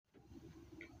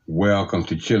Welcome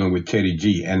to Chilling with Teddy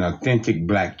G, an authentic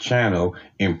black channel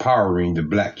empowering the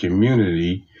black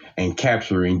community and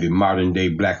capturing the modern day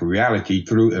black reality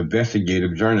through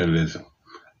investigative journalism.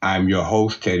 I'm your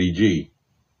host, Teddy G.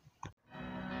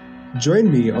 Join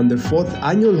me on the 4th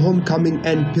annual homecoming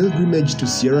and pilgrimage to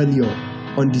Sierra Leone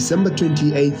on December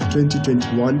 28,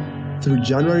 2021 through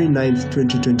January 9th,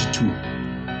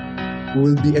 2022. We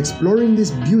will be exploring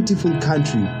this beautiful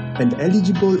country, and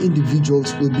eligible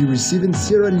individuals will be receiving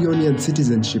Sierra Leonean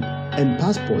citizenship and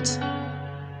passports.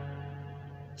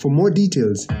 For more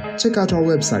details, check out our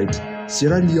website,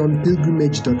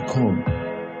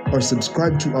 sierraleonepilgrimage.com, or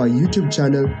subscribe to our YouTube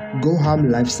channel, Go Ham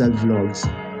Lifestyle Vlogs,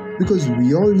 because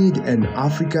we all need an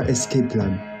Africa escape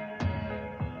plan.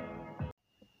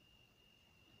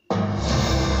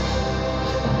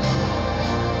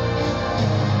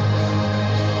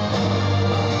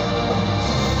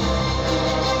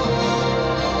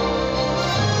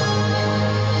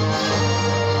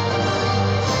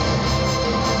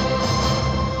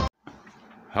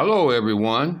 Hello,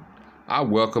 everyone. I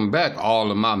welcome back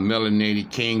all of my melanated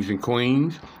kings and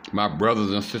queens, my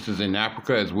brothers and sisters in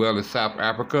Africa as well as South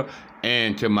Africa,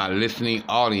 and to my listening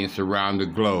audience around the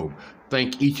globe.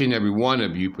 Thank each and every one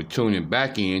of you for tuning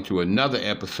back in to another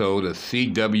episode of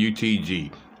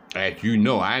CWTG. As you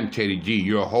know, I'm Teddy G,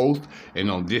 your host, and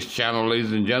on this channel,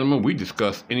 ladies and gentlemen, we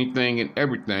discuss anything and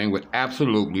everything with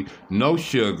absolutely no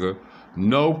sugar,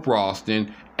 no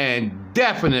frosting, and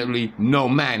definitely no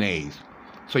mayonnaise.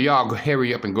 So y'all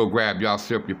hurry up and go grab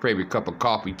yourself your favorite cup of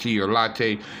coffee, tea, or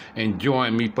latte, and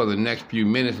join me for the next few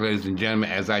minutes, ladies and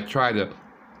gentlemen, as I try to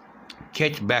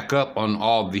catch back up on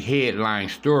all the headline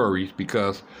stories,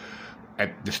 because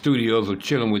at the studios of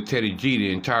Chilling with Teddy G,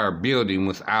 the entire building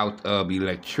was out of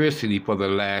electricity for the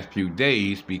last few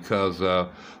days because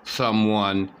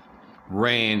someone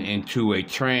ran into a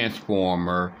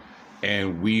transformer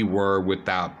and we were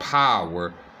without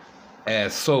power,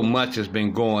 as so much has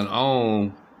been going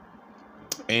on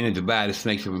in the Divided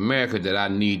Snakes of America that I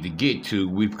need to get to.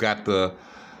 We've got the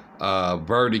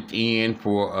verdict in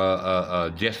for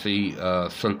Jussie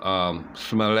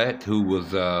Smollett, who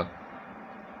was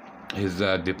his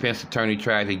defense attorney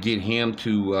tried to get him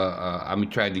to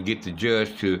tried to get the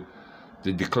judge to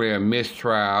declare a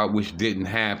mistrial, which didn't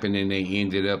happen, and they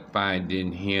ended up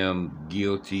finding him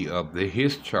guilty of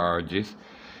his charges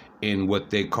in what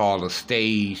they call a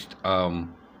staged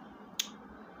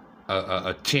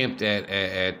attempt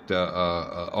at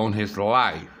on his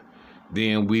life.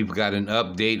 Then we've got an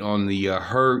update on the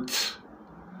Hertz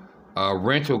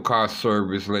rental car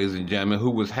service, ladies and gentlemen, who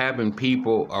was having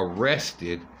people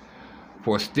arrested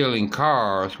for stealing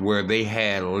cars where they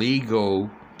had legal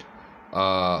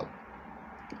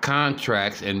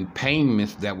contracts and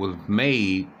payments that was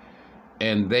made,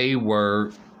 and they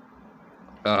were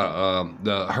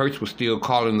the Hertz was still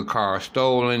calling the car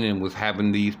stolen and was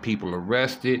having these people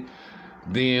arrested.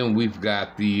 Then we've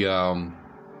got the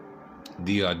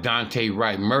Dante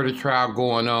Wright murder trial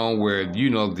going on, where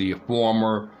the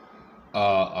former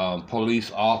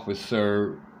police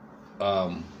officer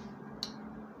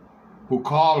who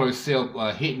called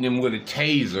herself hitting him with a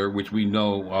taser, which we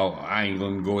know, I ain't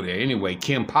gonna go there anyway,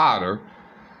 Kim Potter,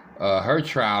 her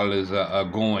trial is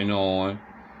going on.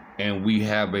 And we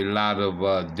have a lot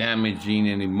of damaging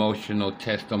and emotional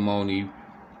testimony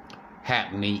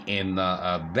happening in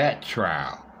that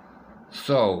trial.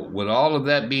 So, with all of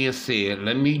that being said,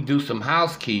 let me do some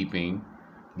housekeeping.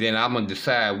 Then I'm going to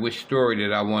decide which story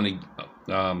that I want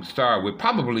to start with.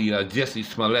 Probably Jussie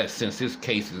Smollett, since his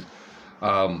case is,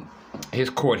 his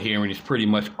court hearing is pretty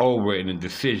much over and a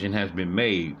decision has been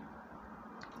made.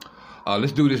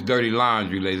 Let's do this dirty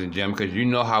laundry, ladies and gentlemen, because you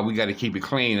know how we got to keep it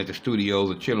clean at the studios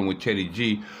of Chilling with Teddy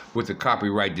G with the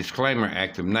Copyright Disclaimer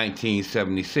Act of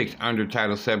 1976 under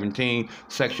Title 17,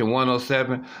 Section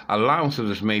 107. Allowances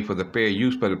is made for the fair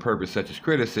use for the purpose such as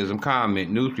criticism,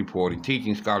 comment, news reporting,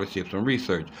 teaching, scholarships, and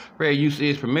research. Fair use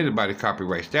is permitted by the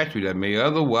copyright statute that may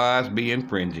otherwise be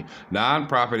infringing.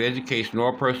 Non-profit, educational,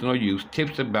 or personal use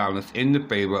tips the balance in the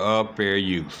favor of fair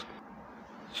use.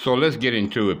 So let's get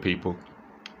into it, people.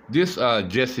 This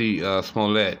Jussie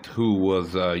Smollett, who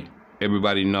was,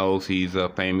 everybody knows he's a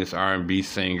famous R&B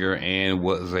singer and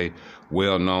was a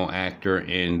well-known actor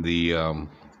in the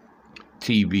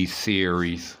TV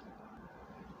series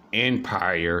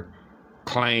Empire,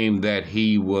 claimed that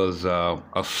he was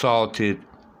assaulted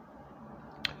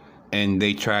and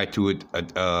they tried to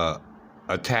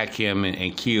attack him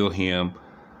and kill him,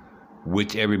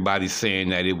 which everybody's saying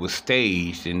that it was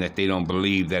staged and that they don't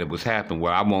believe that it was happening.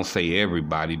 Well, I won't say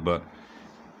everybody, but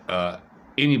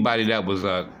anybody that was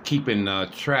keeping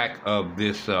track of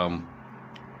this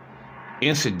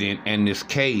incident and this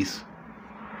case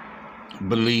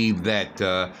believed that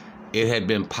it had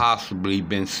been possibly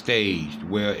been staged,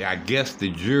 where I guess the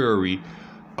jury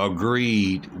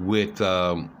agreed with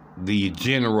the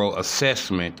general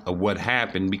assessment of what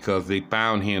happened, because they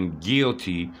found him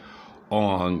guilty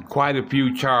on quite a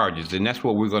few charges, and that's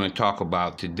what we're going to talk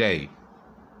about today.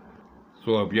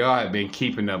 So if y'all have been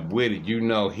keeping up with it, you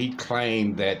know he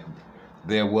claimed that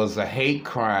there was a hate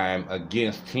crime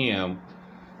against him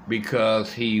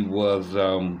because he was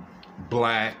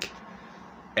black,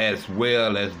 as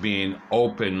well as being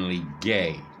openly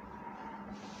gay.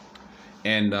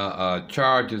 And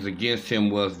charges against him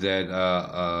was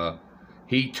that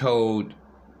he told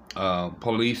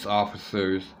police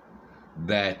officers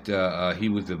that he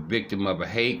was the victim of a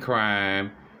hate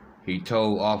crime. He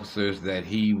told officers that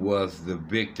he was the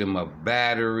victim of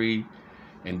battery.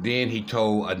 And then he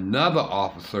told another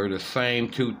officer the same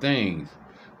two things,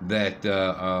 that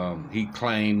he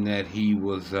claimed that he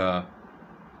was the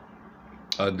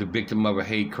victim of a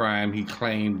hate crime. He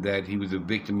claimed that he was a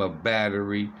victim of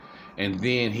battery. And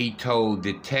then he told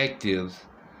detectives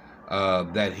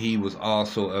that he was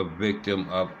also a victim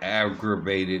of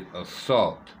aggravated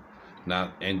assault.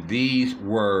 Now, and these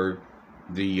were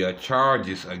the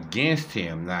charges against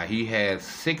him. Now, he had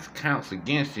 6 counts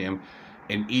against him,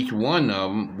 and each one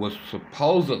of them was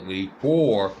supposedly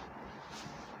for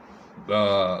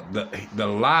the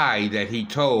lie that he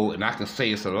told, and I can say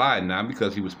it's a lie now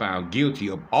because he was found guilty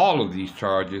of all of these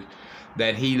charges,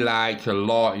 that he lied to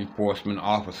law enforcement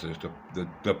officers,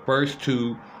 the first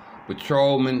 2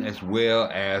 patrolmen as well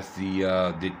as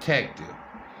the detective.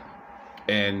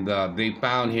 And they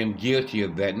found him guilty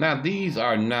of that. Now, these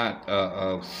are not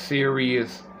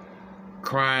serious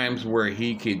crimes where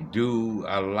he could do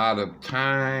a lot of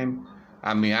time.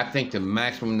 I mean, I think the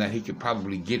maximum that he could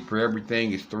probably get for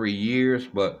everything is 3 years,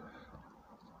 but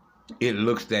it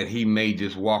looks that he may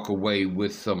just walk away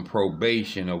with some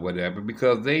probation or whatever,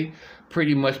 because they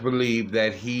pretty much believe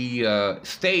that he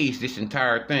staged this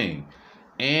entire thing.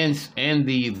 And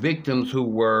the victims who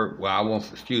were, well, I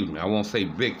won't say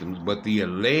victims, but the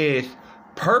alleged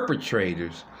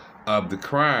perpetrators of the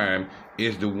crime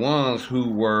is the ones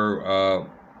who were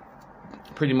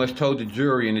pretty much told the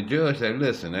jury and the judge that,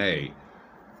 listen, hey,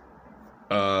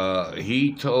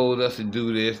 he told us to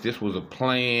do this. This was a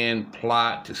planned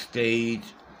plot to stage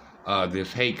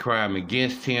this hate crime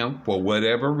against him for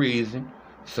whatever reason.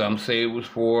 Some say it was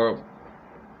for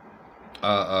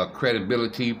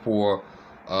credibility for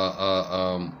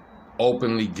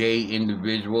openly gay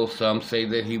individuals. Some say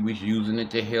that he was using it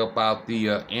to help out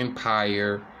the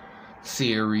Empire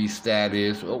series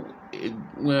status.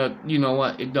 Well, you know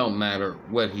what? It don't matter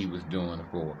what he was doing it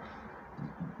for.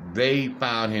 They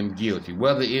found him guilty.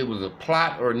 Whether it was a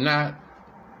plot or not,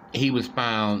 he was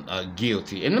found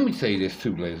guilty. And let me say this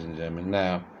too, ladies and gentlemen.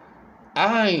 Now,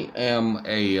 I am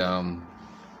a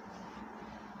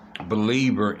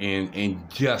believer in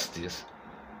justice,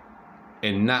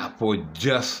 and not for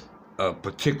just a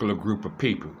particular group of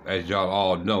people, as y'all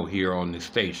all know here on this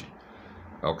station.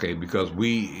 Okay, because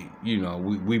we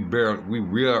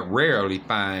rarely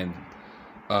find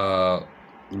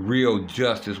real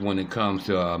justice when it comes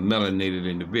to melanated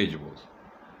individuals.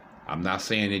 I'm not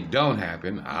saying it don't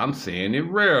happen. I'm saying it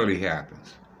rarely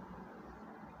happens.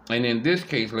 And in this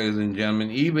case, ladies and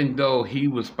gentlemen, even though he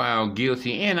was found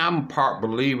guilty, and I'm a part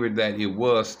believer that it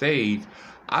was staged,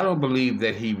 I don't believe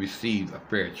that he received a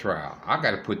fair trial. I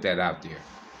got to put that out there.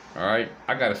 All right?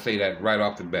 I got to say that right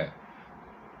off the bat.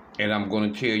 And I'm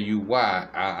going to tell you why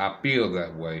I feel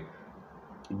that way.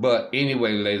 But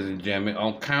anyway, ladies and gentlemen,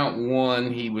 on count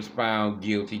 1, he was found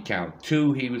guilty. Count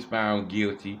 2, he was found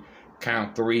guilty.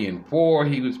 Count 3 and 4,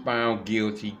 he was found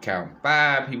guilty. Count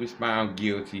 5, he was found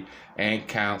guilty. And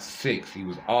count 6, he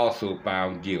was also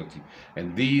found guilty.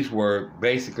 And these were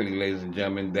basically, ladies and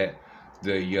gentlemen, that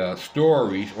the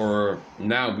stories, or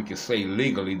now we can say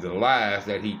legally, the lies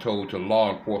that he told to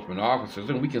law enforcement officers.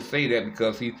 And we can say that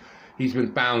because he's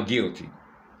been found guilty.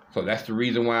 So that's the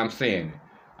reason why I'm saying it.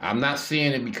 I'm not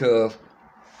saying it because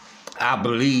I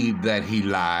believe that he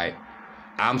lied.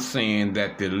 I'm saying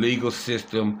that the legal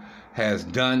system has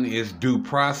done its due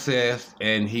process,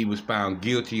 and he was found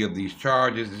guilty of these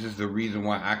charges. This is the reason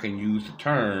why I can use the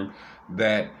term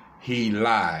that he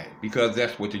lied, because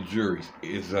that's what the jury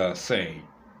is saying.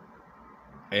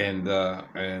 And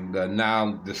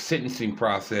now the sentencing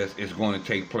process is going to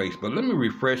take place. But let me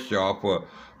refresh y'all for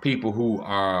people who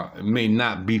may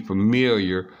not be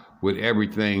familiar with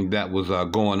everything that was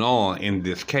going on in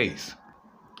this case.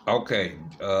 Okay,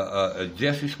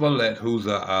 Jussie Smollett, who's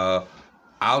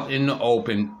out in the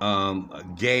open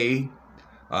gay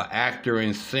actor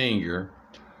and singer,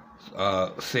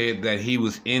 said that he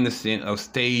was innocent of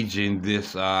staging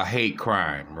this hate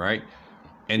crime, right?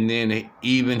 And then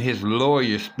even his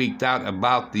lawyer speaked out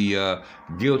about the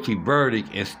guilty verdict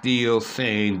and still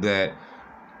saying that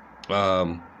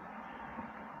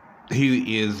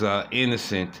he is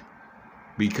innocent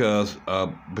because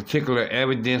particular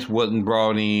evidence wasn't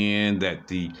brought in, that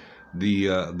the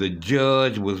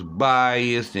judge was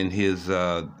biased in his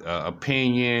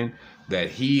opinion, that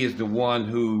he is the one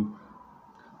who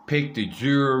picked the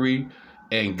jury,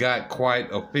 and got quite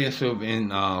offensive in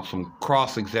some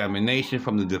cross-examination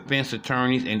from the defense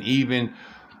attorneys, and even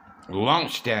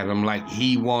launched at him like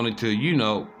he wanted to,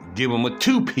 give him a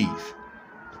two-piece.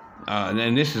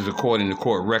 And this is according to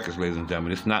court records, ladies and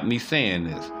gentlemen. It's not me saying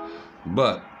this.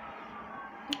 But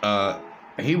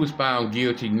he was found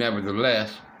guilty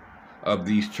nevertheless of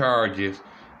these charges,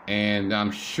 and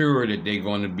I'm sure that they're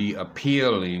going to be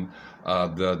appealing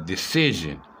the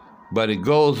decision. But it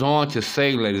goes on to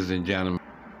say, ladies and gentlemen,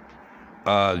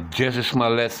 Jussie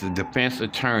Smollett's defense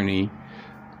attorney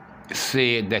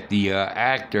said that the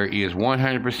actor is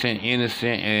 100%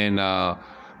 innocent and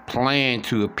plan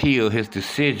to appeal his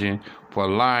decision for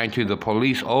lying to the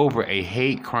police over a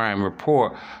hate crime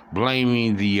report,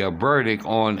 blaming the verdict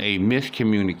on a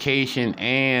miscommunication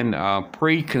and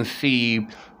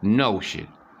preconceived notion.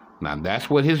 Now, that's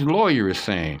what his lawyer is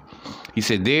saying. He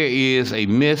said there is a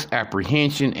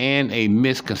misapprehension and a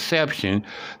misconception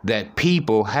that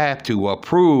people have to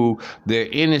approve their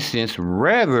innocence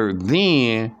rather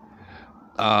than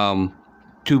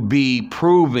to be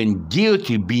proven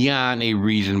guilty beyond a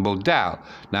reasonable doubt.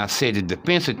 Now, said the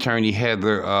defense attorney,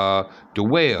 Heather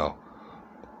Dewell,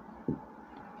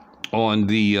 on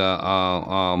the,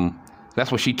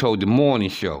 that's what she told the morning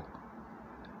show.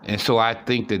 And so I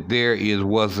think that there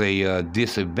was a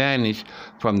disadvantage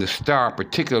from the start,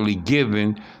 particularly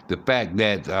given the fact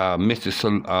that Mr.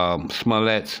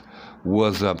 Smollett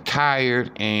was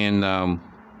tired and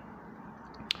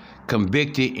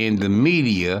convicted in the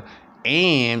media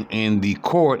and in the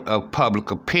court of public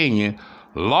opinion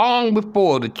long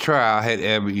before the trial had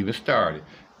ever even started.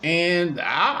 And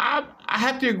I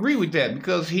have to agree with that,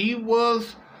 because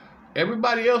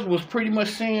everybody else was pretty much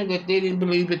saying that they didn't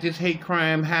believe that this hate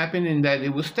crime happened and that it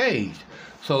was staged.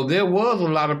 So there was a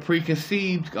lot of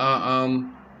preconceived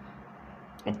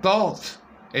thoughts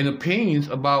and opinions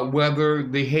about whether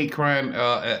the hate crime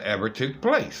ever took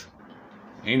place.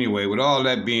 Anyway, with all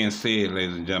that being said,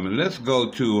 ladies and gentlemen, let's go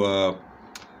to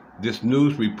this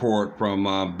news report from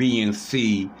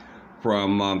BNC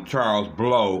from Charles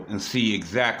Blow and see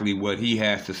exactly what he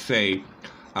has to say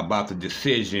about the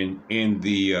decision in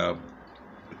the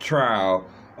trial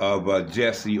of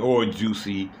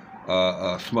Jussie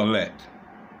Smollett.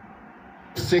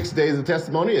 6 days of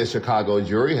testimony, a Chicago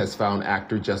jury has found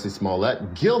actor Jussie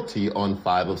Smollett guilty on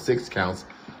 5 of 6 counts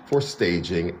for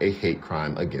staging a hate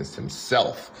crime against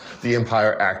himself. The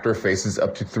Empire actor faces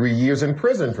up to 3 years in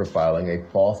prison for filing a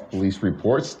false police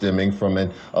report stemming from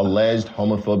an alleged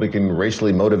homophobic and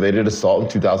racially motivated assault in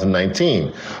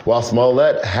 2019. While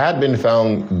Smollett had been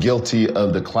found guilty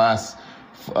of the class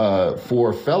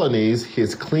 4 felonies,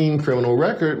 his clean criminal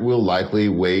record will likely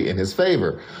weigh in his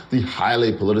favor. The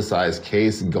highly politicized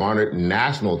case garnered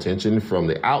national attention from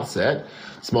the outset.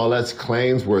 Smollett's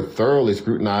claims were thoroughly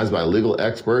scrutinized by legal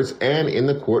experts and in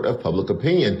the court of public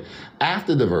opinion.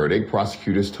 After the verdict,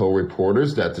 prosecutors told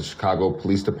reporters that the Chicago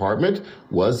Police Department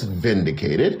was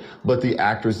vindicated, but the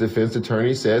actor's defense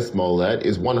attorney says Smollett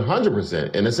is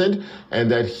 100% innocent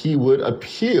and that he would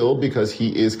appeal because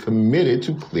he is committed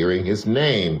to clearing his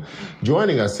name.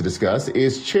 Joining us to discuss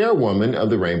is chairwoman of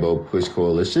the Rainbow Push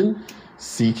Coalition,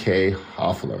 C.K.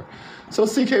 Hoffler. So,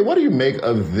 C.K., what do you make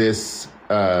of this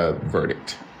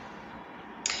verdict?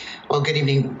 Well, good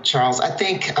evening, Charles. I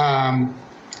think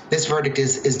this verdict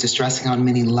is distressing on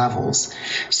many levels.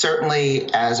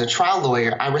 Certainly, as a trial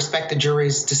lawyer, I respect the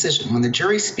jury's decision. When the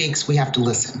jury speaks, we have to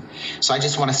listen. So I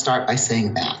just want to start by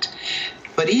saying that.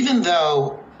 But even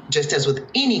though, just as with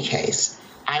any case,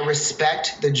 I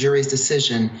respect the jury's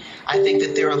decision, I think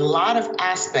that there are a lot of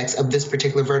aspects of this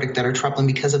particular verdict that are troubling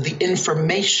because of the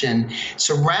information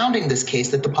surrounding this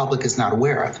case that the public is not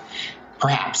aware of.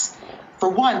 Perhaps. For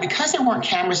one, because there weren't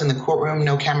cameras in the courtroom,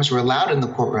 no cameras were allowed in the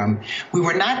courtroom, we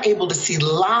were not able to see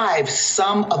live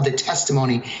some of the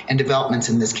testimony and developments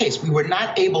in this case. We were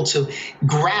not able to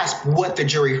grasp what the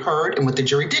jury heard and what the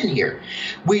jury didn't hear.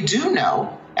 We do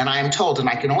know, and I am told, and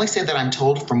I can only say that I'm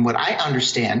told from what I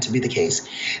understand to be the case,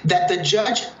 that the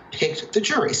judge picked the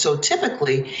jury. So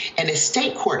typically, in a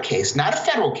state court case, not a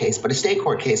federal case, but a state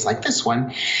court case like this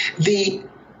one, the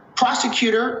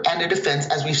prosecutor and the defense,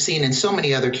 as we've seen in so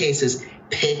many other cases,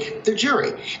 pick the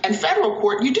jury. In federal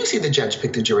court, you do see the judge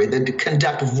pick the jury, the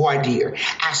conduct voir dire,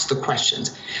 ask the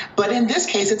questions. But in this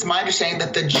case, it's my understanding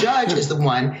that the judge is the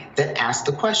one that asks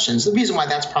the questions. The reason why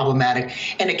that's problematic,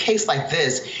 in a case like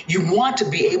this, you want to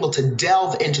be able to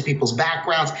delve into people's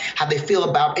backgrounds, how they feel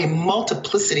about a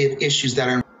multiplicity of issues that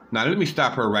are. Now, let me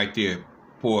stop her right there.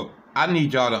 I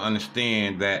need y'all to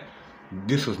understand that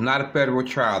this was not a federal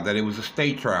trial, that it was a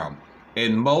state trial.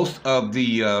 And most of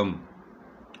the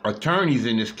attorneys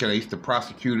in this case, the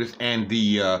prosecutors and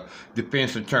the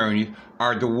defense attorneys,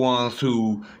 are the ones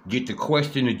who get to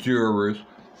question the jurors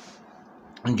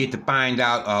and get to find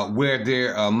out where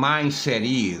their mindset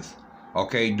is,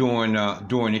 okay, during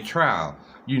the trial.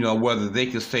 You know, whether they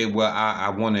could say, well, I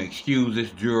want to excuse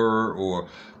this juror, or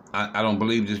I don't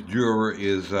believe this juror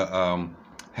is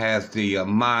has the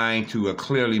mind to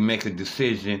clearly make a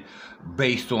decision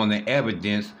based on the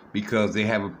evidence, because they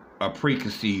have a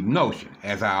preconceived notion.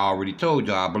 As I already told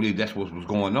you, I believe that's what was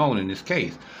going on in this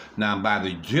case. Now, by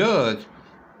the judge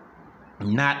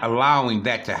not allowing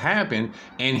that to happen,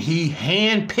 and he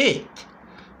handpicked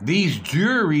these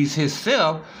juries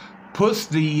himself, puts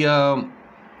the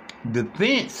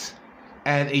defense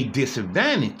at a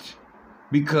disadvantage,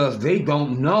 because they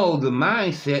don't know the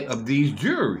mindset of these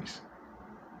juries.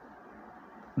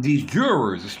 These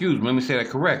jurors, excuse me, let me say that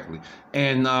correctly.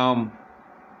 And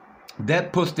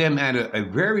that puts them at a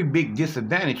very big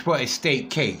disadvantage for a state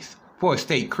case, for a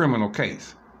state criminal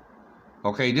case.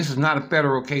 Okay, this is not a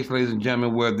federal case, ladies and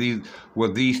gentlemen, where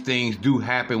these things do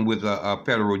happen with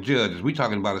federal judges. We're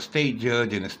talking about a state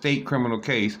judge in a state criminal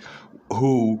case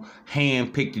who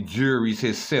handpicked the juries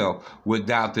himself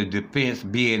without the defense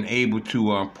being able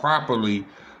to properly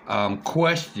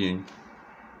question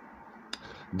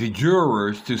the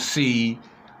jurors to see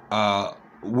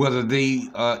whether they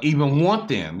even want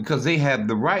them, because they have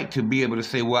the right to be able to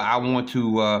say, well, I want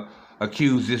to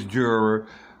accuse this juror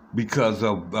because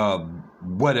of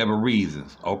whatever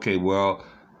reasons. Okay, well,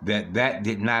 that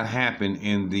did not happen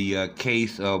in the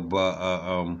case of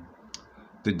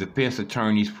the defense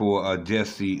attorneys for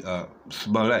Jussie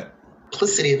Smollett.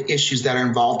 Multiplicity of issues that are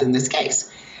involved in this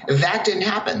case. That didn't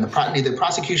happen. Neither the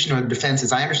prosecution or the defense,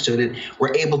 as I understood it,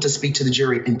 were able to speak to the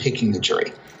jury in picking the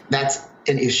jury. That's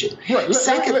an issue. Right.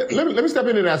 Let me step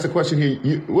in and ask a question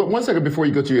here. 1 second before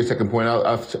you go to your second point.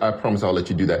 I promise I'll let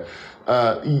you do that.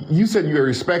 You said you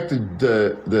respected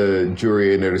the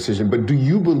jury and their decision, but do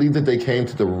you believe that they came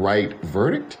to the right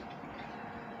verdict?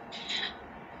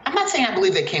 I'm not saying I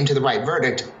believe they came to the right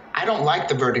verdict. I don't like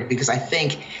the verdict because I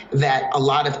think that a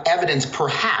lot of evidence,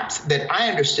 perhaps, that I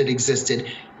understood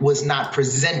existed was not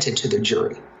presented to the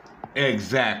jury.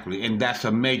 Exactly, and that's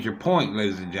a major point,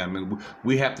 ladies and gentlemen.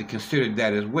 We have to consider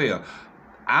that as well.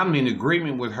 I'm in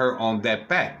agreement with her on that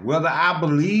fact. Whether I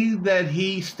believe that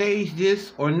he staged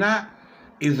this or not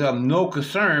is of no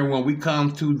concern when we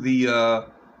come to the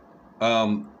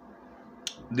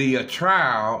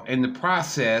trial and the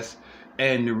process,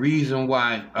 and the reason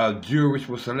why jurors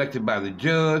were selected by the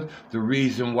judge, the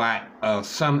reason why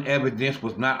some evidence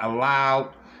was not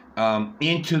allowed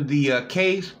into the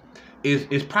case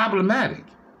is problematic.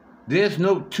 There's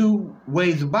no two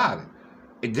ways about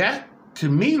it. That, to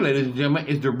me, ladies and gentlemen,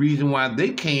 is the reason why they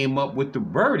came up with the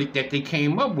verdict that they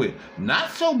came up with. Not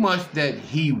so much that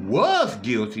he was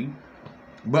guilty,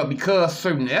 but because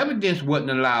certain evidence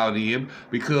wasn't allowed in,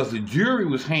 because the jury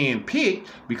was handpicked,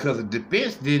 because the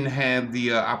defense didn't have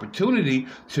the opportunity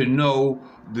to know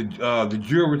the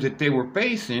jurors that they were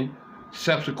facing,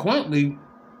 subsequently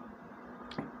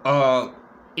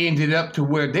ended up to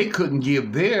where they couldn't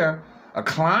give their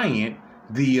client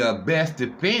the best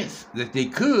defense that they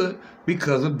could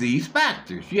because of these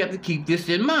factors. You have to keep this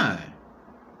in mind.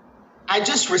 I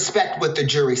just respect what the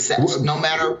jury says, no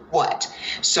matter what.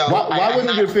 So why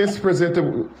wouldn't the defense present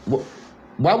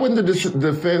why wouldn't the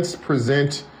defense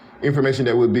present information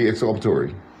that would be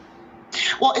exculpatory?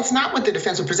 Well, it's not what the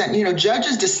defense would present. You know,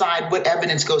 judges decide what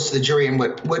evidence goes to the jury and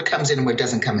what comes in and what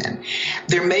doesn't come in.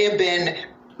 There may have been,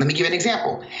 let me give an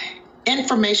example,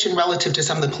 information relative to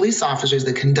some of the police officers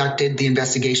that conducted the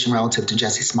investigation relative to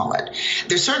Jussie Smollett.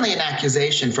 There's certainly an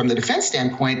accusation from the defense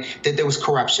standpoint that there was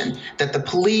corruption, that the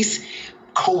police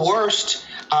coerced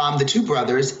the two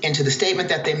brothers into the statement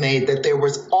that they made, that there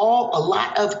was a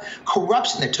lot of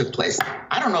corruption that took place.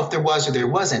 I don't know if there was or there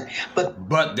wasn't, but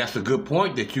that's a good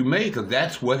point that you made, because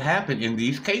that's what happened in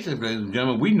these cases, ladies and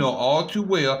gentlemen. We know all too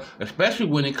well, especially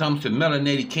when it comes to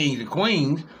melanated kings and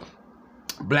queens,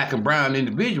 black and brown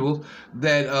individuals,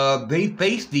 that they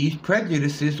face these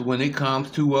prejudices when it comes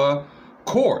to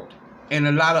court and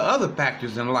a lot of other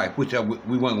factors in life, which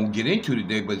we weren't going to get into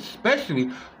today, but especially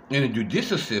in the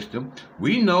judicial system,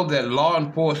 we know that law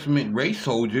enforcement race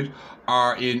soldiers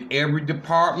are in every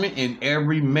department, in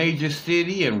every major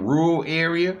city and rural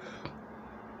area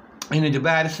in the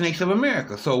divided snakes of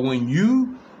America. So when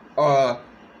you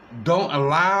don't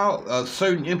allow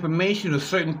certain information or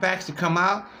certain facts to come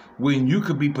out, when you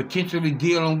could be potentially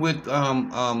dealing with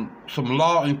some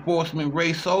law enforcement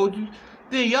race soldiers,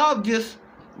 then y'all just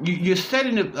you're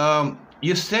setting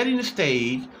the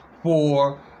stage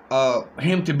for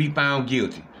him to be found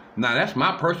guilty. Now that's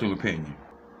my personal opinion.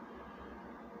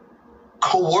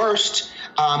 Coerced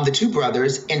the two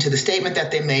brothers into the statement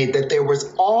that they made that there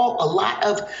was a lot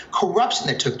of corruption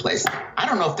that took place. I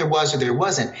don't know if there was or there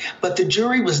wasn't, but the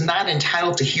jury was not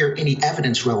entitled to hear any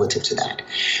evidence relative to that.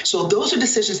 So those are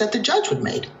decisions that the judge would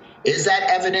make. Is that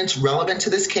evidence relevant to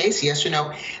this case? Yes or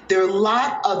no? There are a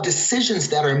lot of decisions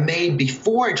that are made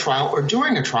before a trial or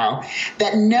during a trial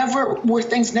where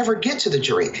things never get to the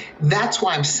jury. That's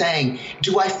why I'm saying,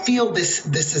 do I feel this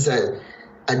is a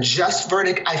just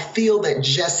verdict? I feel that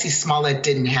Jussie Smollett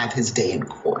didn't have his day in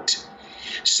court.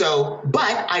 So,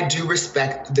 but I do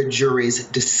respect the jury's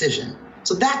decision.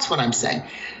 So that's what I'm saying.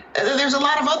 There's a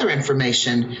lot of other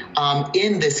information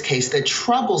in this case that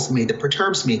troubles me, that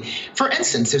perturbs me. For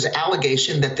instance, there's an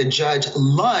allegation that the judge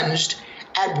lunged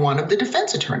at one of the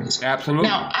defense attorneys. Absolutely.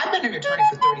 Now, I've been an attorney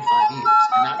for 35 years,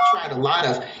 and I've tried a lot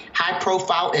of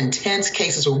high-profile, intense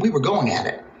cases where we were going at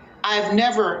it. I've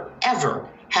never, ever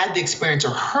had the experience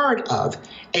or heard of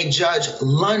a judge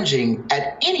lunging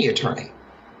at any attorney.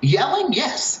 Yelling,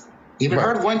 yes. Even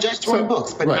heard of one judge throwing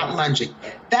books, but not lunging.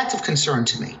 That's of concern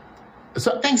to me.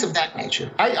 So things of that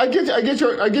nature. I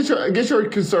get your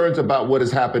concerns about what has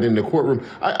happened in the courtroom.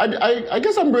 I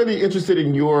guess I'm really interested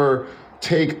in your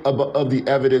take of the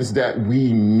evidence that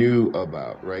we knew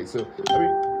about, right? So I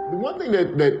mean, the one thing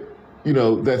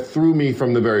that threw me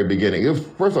from the very beginning,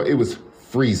 first of all, it was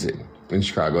freezing in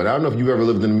Chicago. And I don't know if you've ever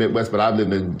lived in the Midwest, but I've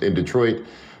lived in Detroit.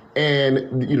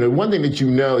 And, one thing that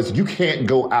you know is you can't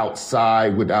go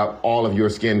outside without all of your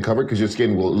skin covered because your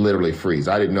skin will literally freeze.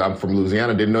 I didn't know. I'm from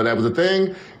Louisiana. Didn't know that was a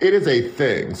thing. It is a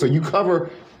thing. So you cover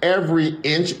every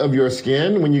inch of your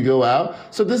skin when you go out.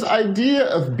 So this idea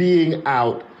of being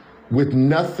out with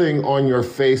nothing on your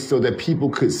face so that people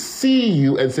could see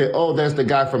you and say, oh, there's the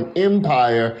guy from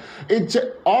Empire.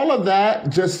 All of that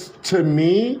just, to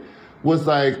me, was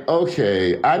like,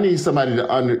 okay, I need somebody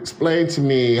to explain to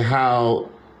me how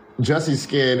Jussie's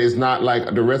skin is not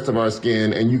like the rest of our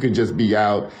skin, and you can just be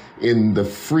out in the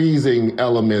freezing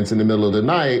elements in the middle of the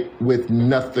night with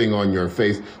nothing on your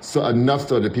face, so enough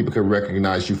so that people can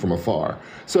recognize you from afar.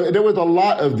 So there was a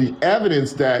lot of the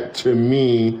evidence that, to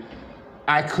me,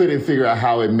 I couldn't figure out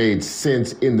how it made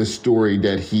sense in the story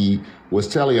that he was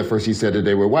telling. At first he said that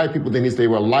they were white people, then he said they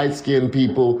were light-skinned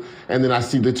people, and then I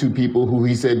see the two people who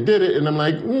he said did it, and I'm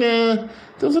like, nah,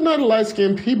 those are not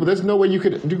light-skinned people. There's no way you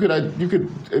could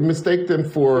mistake them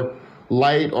for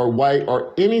light or white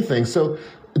or anything. So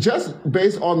just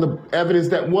based on the evidence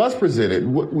that was presented,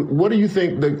 what do you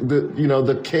think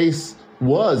the case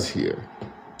was here?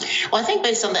 Well, I think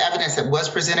based on the evidence that was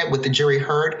presented, what the jury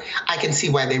heard, I can see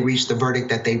why they reached the verdict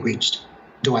that they reached.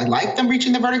 Do I like them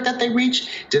reaching the verdict that they reached?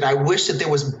 Did I wish that there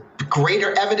was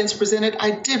greater evidence presented? I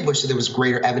did wish that there was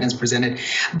greater evidence presented,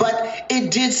 but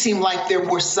it did seem like there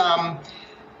were some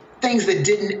things that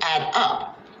didn't add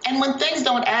up. And when things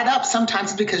don't add up,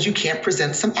 sometimes it's because you can't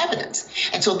present some evidence.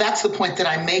 And so that's the point that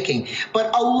I'm making.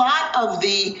 But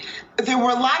there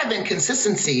were a lot of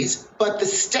inconsistencies, but the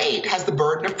state has the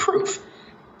burden of proof.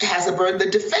 The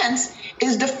defense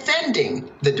is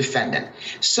defending the defendant.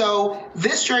 So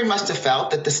this jury must have felt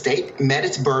that the state met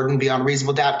its burden beyond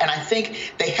reasonable doubt. And I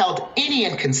think they held any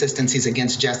inconsistencies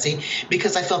against Jussie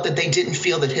because I felt that they didn't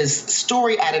feel that his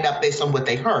story added up based on what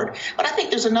they heard. But I think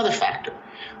there's another factor.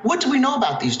 What do we know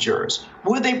about these jurors?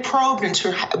 Were they probed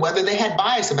into whether they had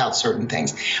bias about certain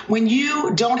things? When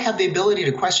you don't have the ability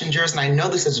to question jurors, and I know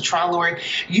this as a trial lawyer,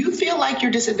 you feel like you're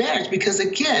disadvantaged because,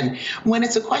 again, when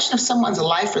it's a question of someone's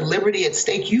life or liberty at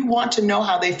stake, you want to know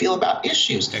how they feel about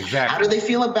issues. Exactly. How do they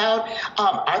feel about,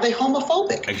 are they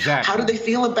homophobic? Exactly. How do they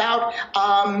feel about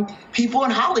people in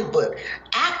Hollywood,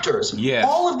 actors? Yes.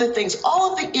 All of the things,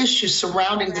 all of the issues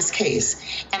surrounding this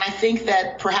case. And I think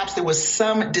that perhaps there was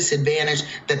some disadvantage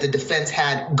that the defense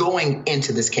had going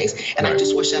into this case. And I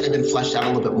just wish that had been fleshed out a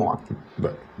little bit more.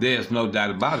 There's no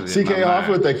doubt about it. C.K.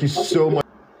 Hoffman, thank you so much.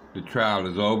 The trial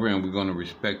is over, and we're going to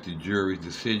respect the jury's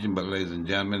decision. But, ladies and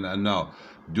gentlemen, I know,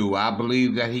 do I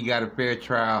believe that he got a fair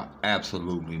trial?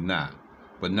 Absolutely not.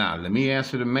 But now, let me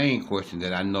answer the main question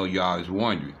that I know y'all is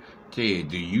wondering. Ted,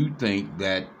 do you think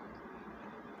that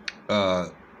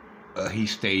he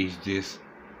staged this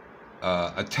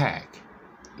attack?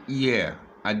 Yeah,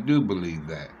 I do believe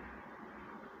that.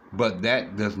 But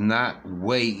that does not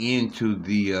weigh into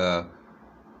the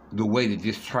way that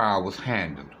this trial was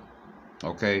handled.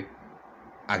 Okay?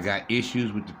 I got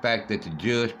issues with the fact that the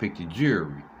judge picked a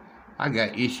jury. I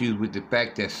got issues with the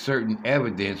fact that certain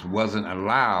evidence wasn't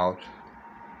allowed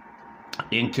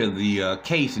into the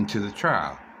case, into the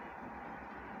trial.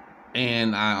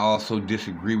 And I also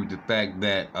disagree with the fact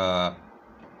that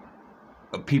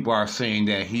people are saying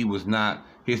that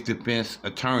his defense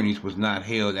attorneys was not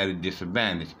held at a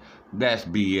disadvantage. That's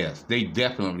BS. They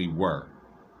definitely were.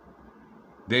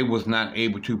 They was not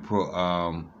able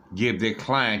to give their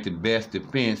client the best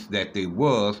defense that they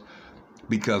was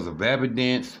because of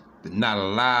evidence, not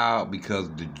allowed, because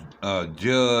the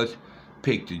judge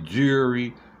picked a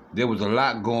jury. There was a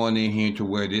lot going in here to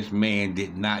where this man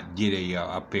did not get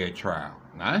a fair trial.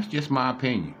 Now, that's just my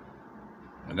opinion.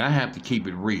 And I have to keep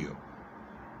it real.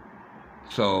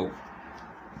 So,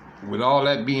 with all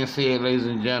that being said, ladies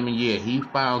and gentlemen, yeah, he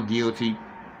found guilty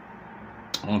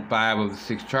on 5 of the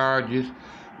 6 charges.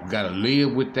 We got to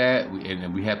live with that,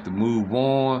 and we have to move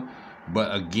on.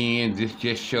 But again, this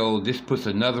puts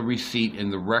another receipt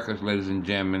in the records, ladies and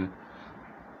gentlemen,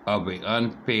 of an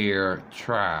unfair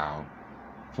trial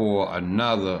for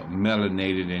another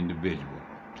melanated individual.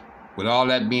 With all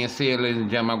that being said, ladies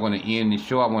and gentlemen, I'm going to end the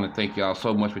show. I want to thank y'all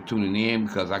so much for tuning in,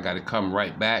 because I got to come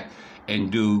right back and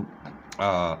do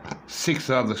 6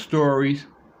 other stories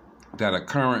that are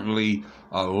currently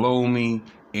looming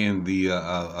in the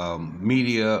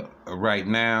media right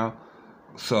now.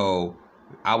 So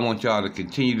I want y'all to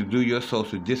continue to do your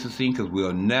social distancing, because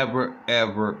we'll never,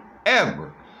 ever,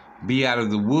 ever be out of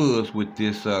the woods with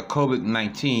this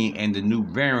COVID-19 and the new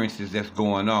variants that's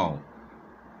going on.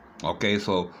 Okay,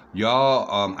 so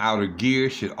y'all outer gear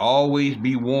should always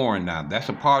be worn now. That's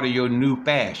a part of your new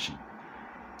fashion.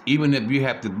 Even if you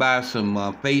have to buy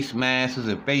some face masks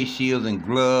and face shields and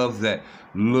gloves that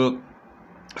look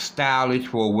stylish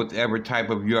for whatever type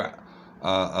of your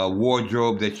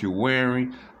wardrobe that you're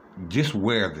wearing, just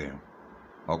wear them.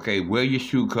 Okay, wear your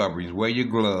shoe coverings, wear your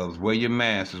gloves, wear your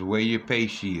masks, wear your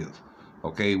face shields.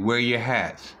 Okay, wear your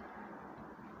hats.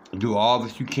 Do all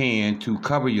that you can to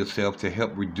cover yourself to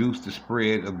help reduce the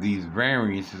spread of these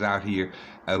variants out here,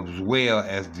 as well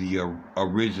as the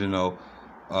original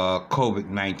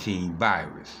COVID-19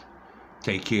 virus.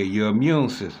 Take care of your immune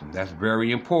system. That's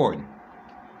very important,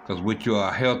 because with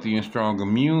your healthy and strong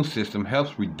immune system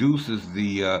reduces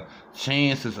the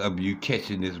chances of you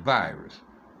catching this virus.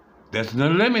 Doesn't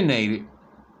eliminate it.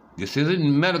 This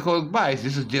isn't medical advice.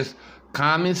 This is just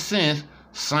common sense,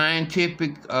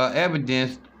 scientific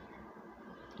evidence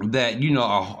that,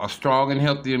 a strong and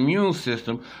healthy immune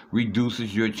system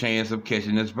reduces your chance of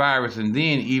catching this virus. And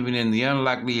then, even in the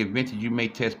unlikely event that you may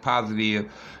test positive,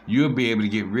 you'll be able to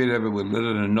get rid of it with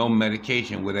little to no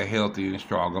medication with a healthy and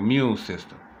strong immune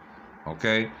system.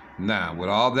 Okay? Now, with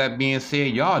all that being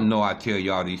said, y'all know I tell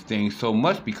y'all these things so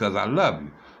much because I love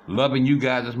you. Loving you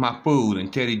guys is my food,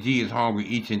 and Teddy G is hungry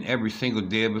each and every single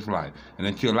day of his life. And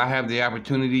until I have the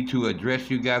opportunity to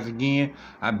address you guys again,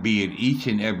 I bid each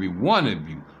and every one of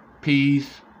you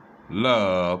peace,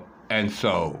 love, and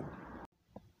soul.